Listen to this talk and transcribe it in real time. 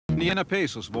Indiana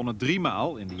Pacers wonnen 3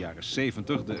 maal in de jaren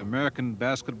 70 de American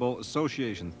Basketball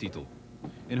Association titel.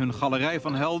 In hun galerij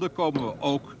van helden komen we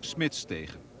ook Smits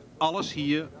tegen. Alles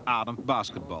hier ademt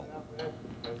basketbal.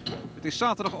 Het is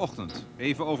zaterdagochtend,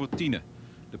 even over 10.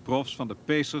 De profs van de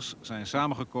Pacers zijn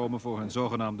samengekomen voor hun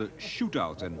zogenaamde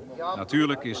shootout. En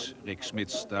natuurlijk is Rik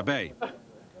Smits daarbij.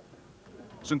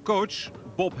 Zijn coach,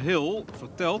 Bob Hill,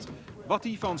 vertelt wat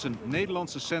hij van zijn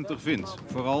Nederlandse center vindt.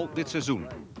 Vooral dit seizoen.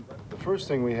 The first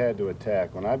thing we had to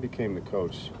attack when I became the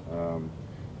coach,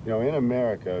 in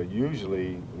America,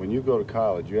 usually when you go to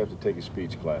college, you have to take a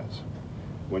speech class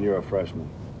when you're a freshman.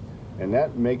 And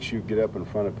that makes you get up in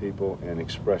front of people and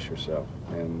express yourself.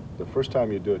 And the first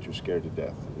time you do it, you're scared to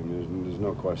death. I mean, there's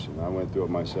no question. I went through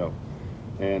it myself.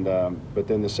 And but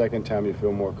then the second time you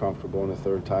feel more comfortable, and the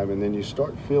third time, and then you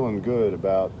start feeling good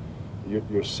about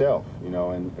yourself,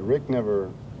 And Rick never,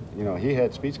 he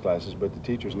had speech classes, but the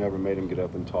teachers never made him get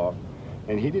up and talk.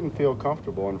 And he didn't feel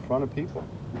comfortable in front of people.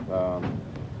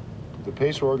 The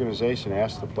Pacer organization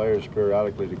asked the players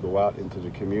periodically to go out into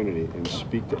the community and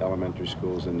speak to elementary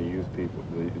schools and the youth people,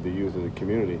 the youth of the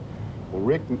community. Well,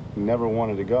 Rick never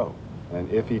wanted to go.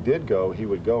 And if he did go, he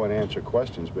would go and answer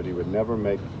questions, but he would never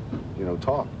make,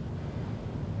 talk.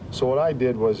 So what I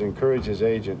did was encourage his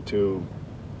agent to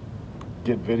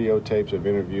get videotapes of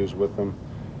interviews with them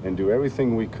and do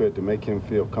everything we could to make him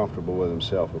feel comfortable with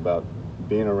himself about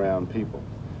being around people.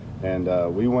 And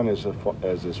we went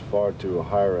as far to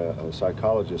hire a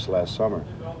psychologist last summer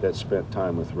that spent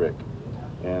time with Rick.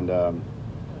 And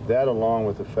that, along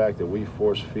with the fact that we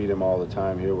force feed him all the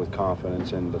time here with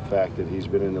confidence, and the fact that he's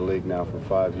been in the league now for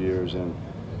 5 years and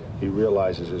he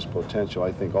realizes his potential,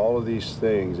 I think all of these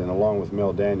things, and along with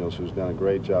Mel Daniels, who's done a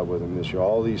great job with him this year,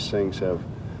 all these things have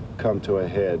come to a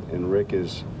head, and Rick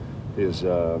is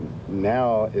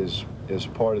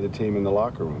part of the team in the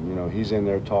locker room. He's in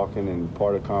there talking and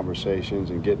part of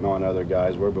conversations and getting on other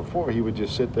guys, where before he would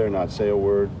just sit there and not say a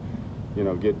word,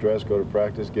 get dressed, go to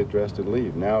practice, get dressed and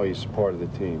leave. Now he's part of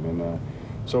the team. And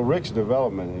so Rick's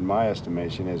development, in my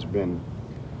estimation, has been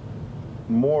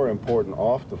more important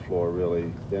off the floor,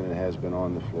 really, than it has been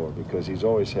on the floor, because he's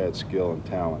always had skill and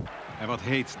talent. En wat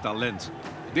heet talent.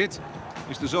 Dit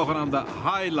is de zogenaamde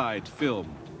highlight film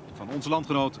van onze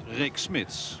landgenoot Rik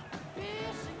Smits.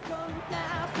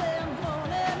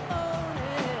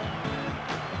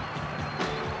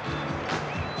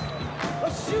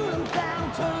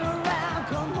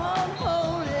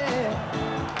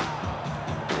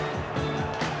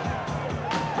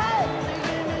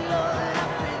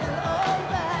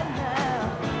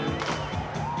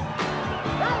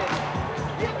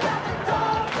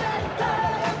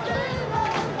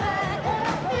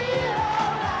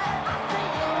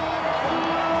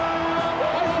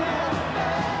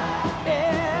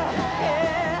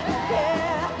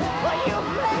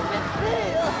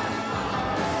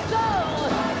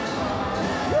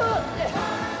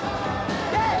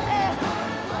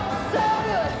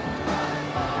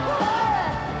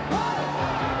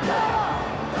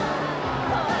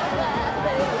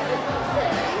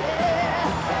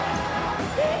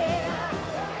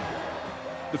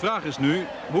 De vraag is nu,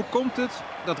 hoe komt het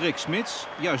dat Rik Smits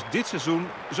juist dit seizoen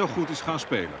zo goed is gaan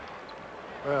spelen?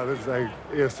 Ja, dit is eigenlijk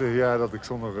het eerste jaar dat ik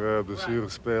zonder blessure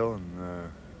speel. En,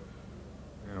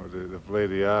 de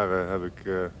verleden jaren heb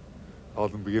ik altijd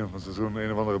in het begin van het seizoen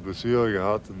een of andere blessure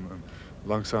gehad. Een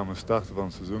langzame start van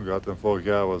het seizoen gehad. En vorig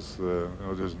jaar was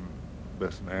dus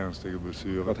best een ernstige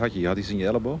blessure. Wat had je? Je had iets in je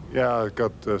elleboog? Ja, ik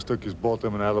had stukjes bot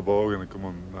in mijn elleboog en ik kon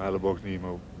mijn elleboog niet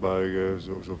meer buigen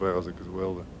zo ver als ik het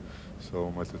wilde.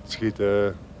 Zo met het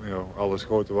schieten, alle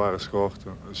schoten waren kort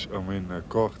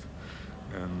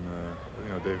en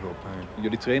deed wel pijn.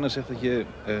 Jullie trainer zegt dat je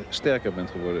sterker bent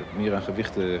geworden, meer aan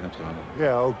gewichten hebt gehouden.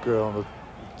 Ja, ook omdat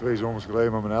 2 zomers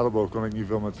geleden met mijn elleboog kon ik niet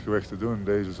veel met gewichten doen.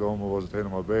 Deze zomer was het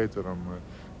helemaal beter en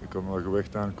ik kon wel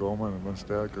gewicht aankomen en ik ben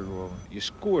sterker geworden. Je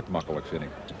scoort makkelijk, vind ik.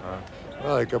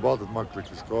 Ja, ik heb altijd makkelijk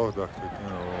gescoord, dacht ik.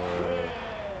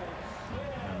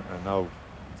 En nou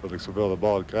dat ik zoveel de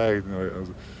bal krijg.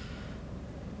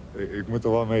 Ik moet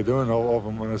er wel mee doen, of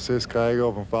een assist krijgen,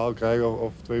 of een foul krijgen,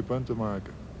 of 2 punten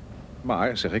maken.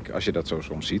 Maar, zeg ik, als je dat zo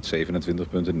soms ziet, 27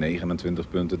 punten, 29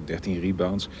 punten, 13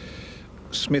 rebounds.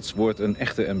 Smits wordt een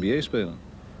echte NBA-speler.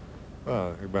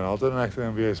 Ja, ik ben altijd een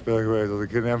echte NBA-speler geweest. Als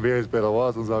ik geen NBA-speler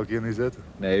was, dan zou ik hier niet zitten.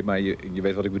 Nee, maar je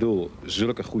weet wat ik bedoel.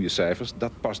 Zulke goede cijfers,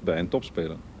 dat past bij een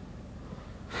topspeler.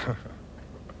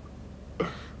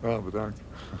 Ja, bedankt.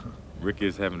 Rick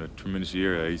is having a tremendous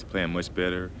year. He's playing much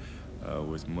better.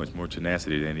 With much more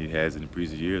tenacity than he has in the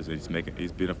previous years.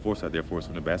 He's been a force out there for us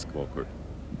on the basketball court.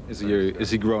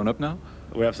 Is he grown up now?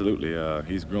 Well, absolutely.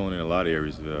 He's grown in a lot of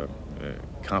areas.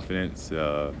 confidence.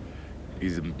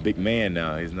 He's a big man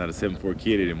now. He's not a 7'4"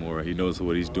 kid anymore. He knows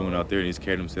what he's doing out there, and he's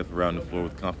carrying himself around the floor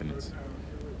with confidence.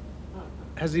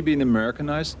 Has he been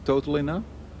Americanized totally now?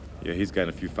 Yeah, he's got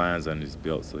a few fines on his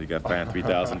belt. So he got fined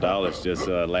 $3,000 just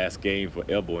last game for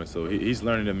elbowing. So he's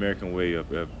learning the American way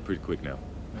pretty quick now.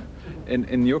 And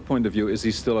in your point of view, is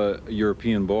he still a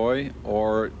European boy,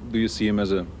 or do you see him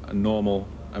as a normal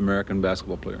American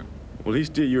basketball player? Well, he's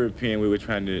still European. We were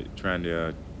trying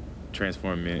to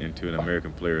transform him into an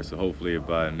American player. So hopefully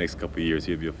by the next couple of years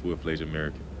he'll be a full-fledged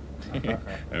American.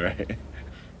 All right.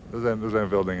 Er zijn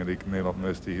veel dingen die ik in Nederland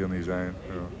mis die hier niet zijn.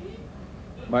 Ja.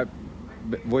 Maar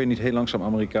word je niet heel langzaam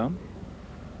Amerikaan?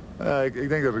 Ik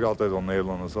denk dat ik altijd wel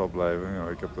Nederlander zal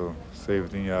blijven. Ik heb er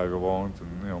 17 jaar gewoond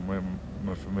en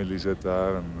mijn familie zit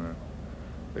daar. En,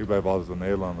 ik blijf altijd een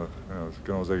Nederlander. Dus ik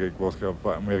kan wel zeggen, ik word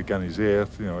geamerikaniseerd.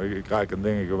 Ik raak aan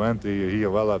dingen gewend die je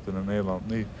hier wel hebt en in Nederland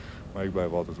niet. Maar ik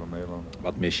blijf altijd wel Nederlander.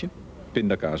 Wat mis je?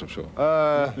 Pindakaas of zo?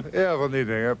 Ja, van die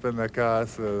dingen.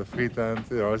 Pindakaas, frietent.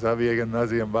 Ze hebben hier geen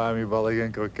nasi en bami ballen,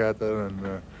 geen kroketten.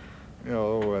 En,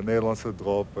 Nederlandse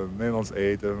drop, Nederlands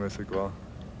eten mis ik wel.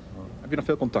 Heb je nog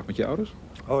veel contact met je ouders?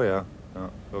 Oh ja,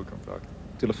 veel contact.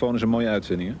 Telefoon is een mooie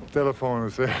uitvinding, hè? Telefoon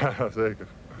is, ja, zeker.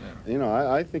 You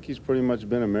know, I think he's pretty much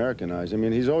been Americanized. I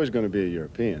mean, he's always going to be a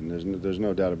European. There's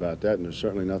no doubt about that, and there's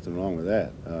certainly nothing wrong with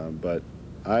that. But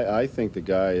I think the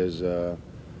guy is,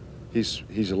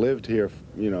 he's lived here,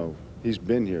 he's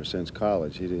been here since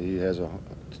college. He has I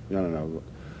don't know,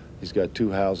 he's got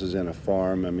 2 houses and a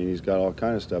farm. I mean, he's got all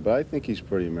kind of stuff. But I think he's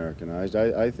pretty Americanized.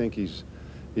 I think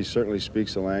he certainly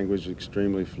speaks the language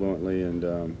extremely fluently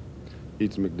and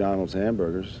eats McDonald's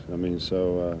hamburgers. I mean,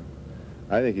 so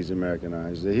I think he's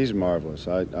Americanized. He's marvelous.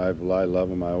 I love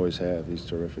him. I always have. He's a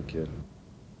terrific kid.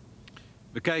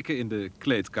 We kijken in de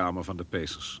kleedkamer van de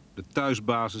Pacers. De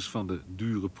thuisbasis van de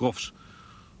dure profs.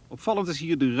 Opvallend is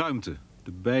hier de ruimte,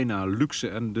 de bijna luxe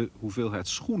en de hoeveelheid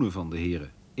schoenen van de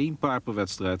heren. 1 paar per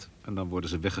wedstrijd en dan worden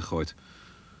ze weggegooid.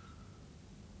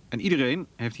 En iedereen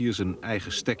heeft hier zijn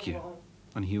eigen stekje.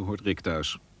 En hier hoort Rik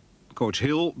thuis. Coach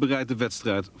Hill bereidt de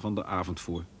wedstrijd van de avond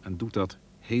voor en doet dat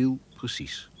heel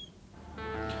precies.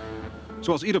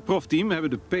 Zoals ieder profteam hebben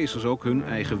de Pacers ook hun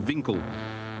eigen winkel.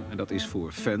 En dat is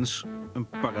voor fans een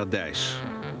paradijs.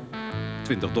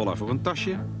 $20 voor een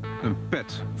tasje, een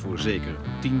pet voor zeker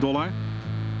 $10.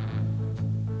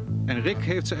 En Rik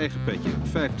heeft zijn eigen petje,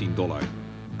 $15.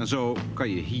 En zo kan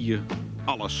je hier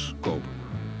alles kopen.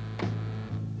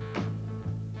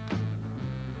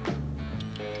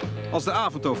 Als de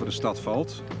avond over de stad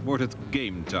valt, wordt het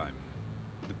game time.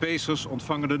 De Pacers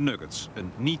ontvangen de Nuggets,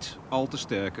 een niet al te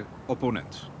sterke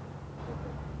opponent.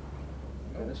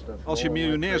 Als je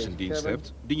miljonairs in dienst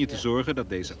hebt, dien je te zorgen dat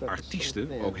deze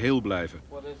artiesten ook heel blijven.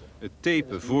 Het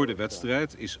tapen voor de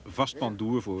wedstrijd is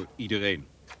vastpandoer voor iedereen.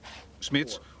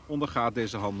 Smits ondergaat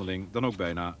deze handeling dan ook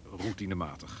bijna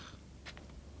routinematig.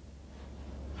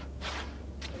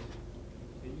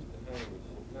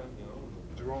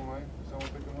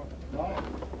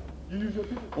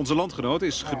 Onze landgenoot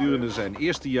is gedurende zijn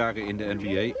eerste jaren in de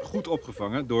NBA goed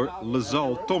opgevangen door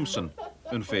Lezal Thompson,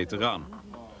 een veteraan.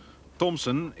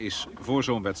 Thompson is voor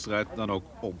zo'n wedstrijd dan ook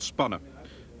ontspannen.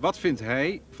 Wat vindt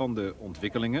hij van de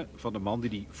ontwikkelingen van de man die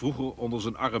hij vroeger onder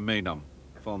zijn arm meenam?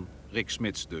 Van Rik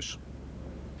Smits dus.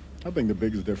 I think the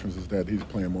biggest difference is that he's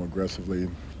playing more aggressively,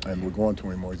 and we're going to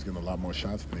him more. He's getting a lot more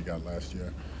shots than he got last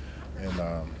year,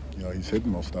 and he's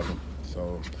hitting most of them.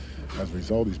 So as a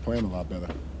result, he's playing a lot better.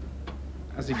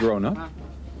 Has he grown up?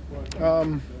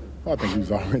 Well, I think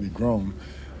he's already grown.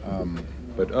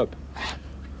 But up?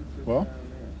 Well,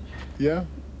 yeah.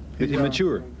 Did he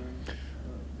mature?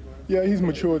 Yeah, he's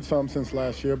matured some since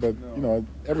last year, but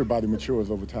everybody matures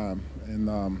over time.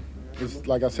 And it's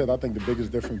like I said, I think the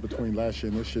biggest difference between last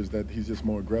year and this year is that he's just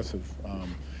more aggressive.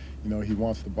 He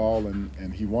wants the ball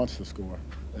and he wants to score.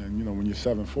 And when you're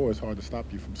 7'4", it's hard to stop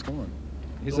you from scoring.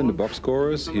 He's in the box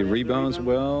scores. He rebounds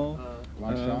well.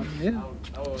 Block shots. Yeah.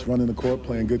 He's running the court,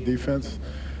 playing good defense.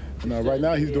 And right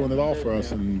now he's doing it all for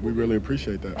us, and we really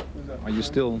appreciate that. Are you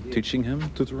still teaching him,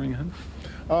 tutoring him?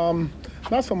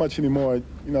 Not so much anymore.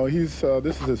 This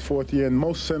is his 4th year, and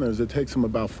most centers, it takes them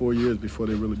about 4 years before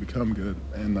they really become good.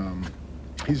 And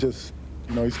he's just,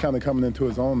 he's kind of coming into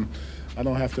his own. I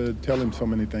don't have to tell him so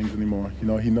many things anymore.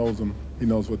 He knows them. He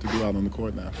knows what to do out on the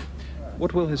court now.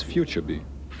 What will his future be?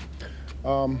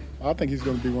 I think he's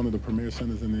going to be one of the premier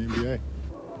centers in the NBA.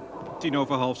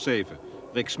 6:10.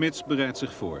 Rik Smits bereidt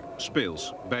zich voor.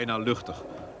 Speels, bijna luchtig.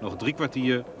 Nog 3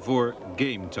 kwartier voor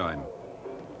game time.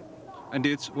 En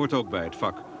dit hoort ook bij het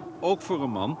vak. Ook voor een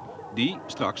man die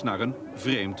straks naar een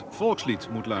vreemd volkslied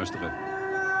moet luisteren.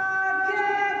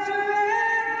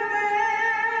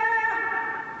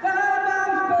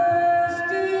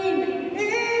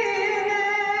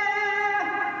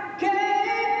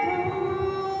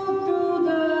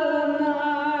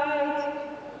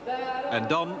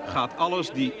 gaat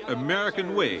alles die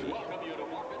American way.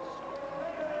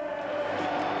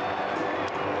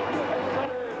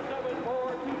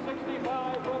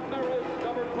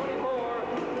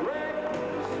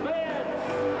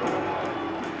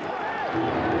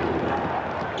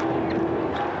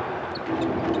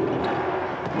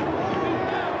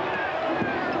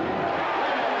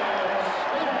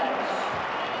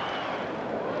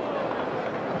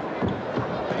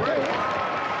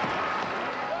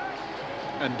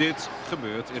 En dit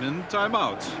gebeurt in een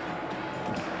time-out.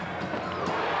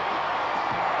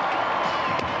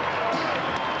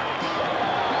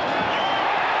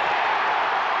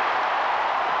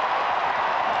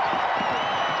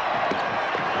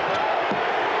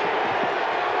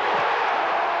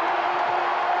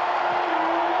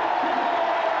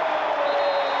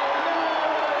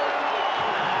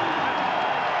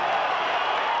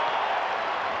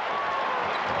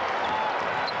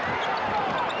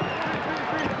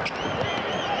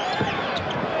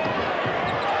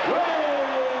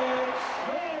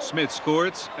 Smits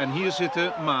scoort en hier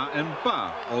zitten ma en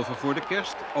pa. Over voor de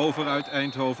kerst, over uit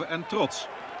Eindhoven en trots.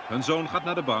 Hun zoon gaat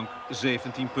naar de bank,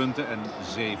 17 punten en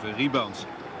 7 rebounds.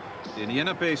 De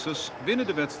Indiana Pacers winnen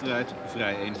de wedstrijd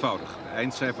vrij eenvoudig. De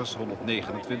eindcijfers 129-108.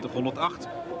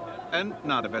 En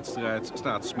na de wedstrijd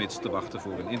staat Smits te wachten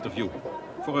voor een interview.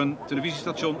 Voor een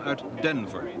televisiestation uit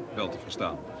Denver, wel te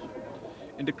verstaan.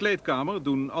 In de kleedkamer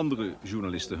doen andere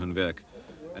journalisten hun werk.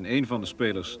 En een van de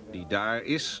spelers die daar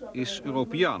is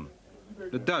Europeaan.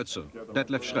 De Duitser,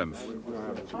 Detlef Schrempf.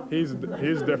 He's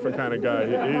a different kind of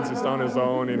guy. He's just on his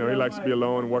own. You know, he likes to be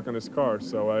alone and work on his car.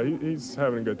 So he's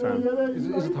having a good time.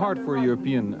 Is it hard for a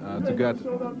European to get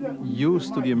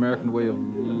used to the American way of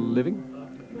living?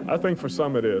 I think for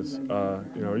some it is.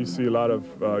 You know, you see a lot of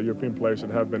European players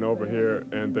that have been over here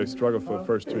and they struggle for the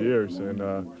first 2 years. And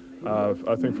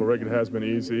I think for Rik it has been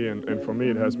easy, and for me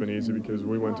it has been easy because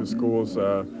we went to schools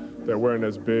that weren't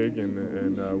as big,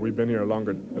 and we've been here a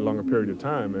longer period of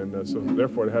time, and so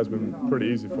therefore it has been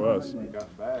pretty easy for us.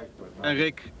 En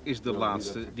Rik is de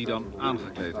laatste die dan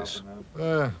aangekleed is.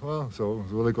 Wel, zo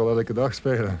wil ik wel elke dag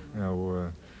spelen. Ja,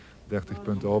 30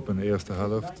 punten op in de eerste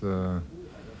helft.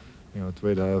 Ja, de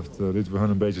tweede helft lieten we hun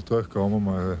een beetje terugkomen,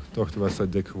 maar toch de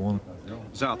wedstrijd dik gewonnen.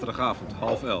 Zaterdagavond,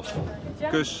 10:30.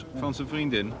 Kus van zijn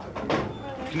vriendin.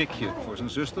 Knikje voor zijn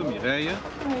zuster Mireille.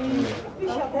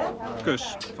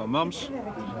 Kus van mams.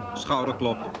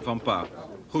 Schouderklop van pa.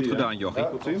 Goed gedaan, jochie.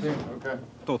 Tot ziens.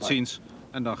 Tot ziens.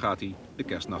 En dan gaat hij de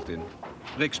kerstnacht in.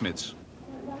 Rik Smits.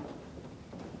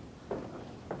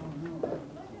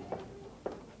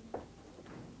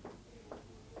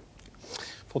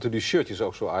 Vond u die shirtjes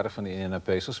ook zo aardig van de Indiana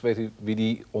Pacers? Weet u wie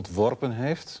die ontworpen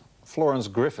heeft? Florence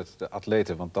Griffith, de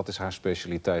atlete, want dat is haar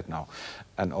specialiteit nou.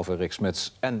 En over Rik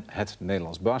Smits en het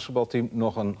Nederlands basketbalteam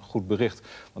nog een goed bericht.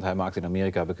 Want hij maakt in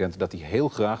Amerika bekend dat hij heel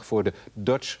graag voor de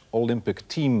Dutch Olympic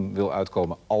Team wil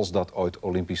uitkomen, als dat ooit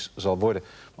Olympisch zal worden.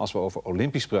 Maar als we over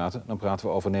Olympisch praten, dan praten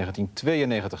we over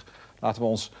 1992. Laten we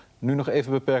ons nu nog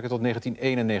even beperken tot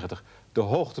 1991. De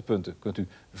hoogtepunten kunt u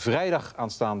vrijdag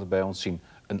aanstaande bij ons zien.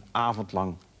 Een avond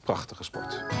lang prachtige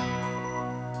sport.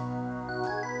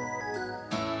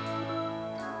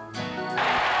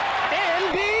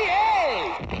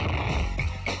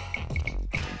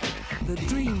 The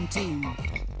Dream Team.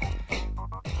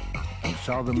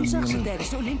 U zag ze tijdens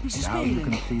de Olympische Spelen.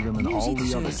 Nu ziet u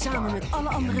ze samen met alle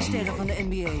andere sterren van de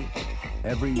NBA.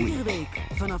 Iedere week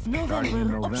vanaf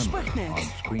november op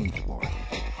Sportnet.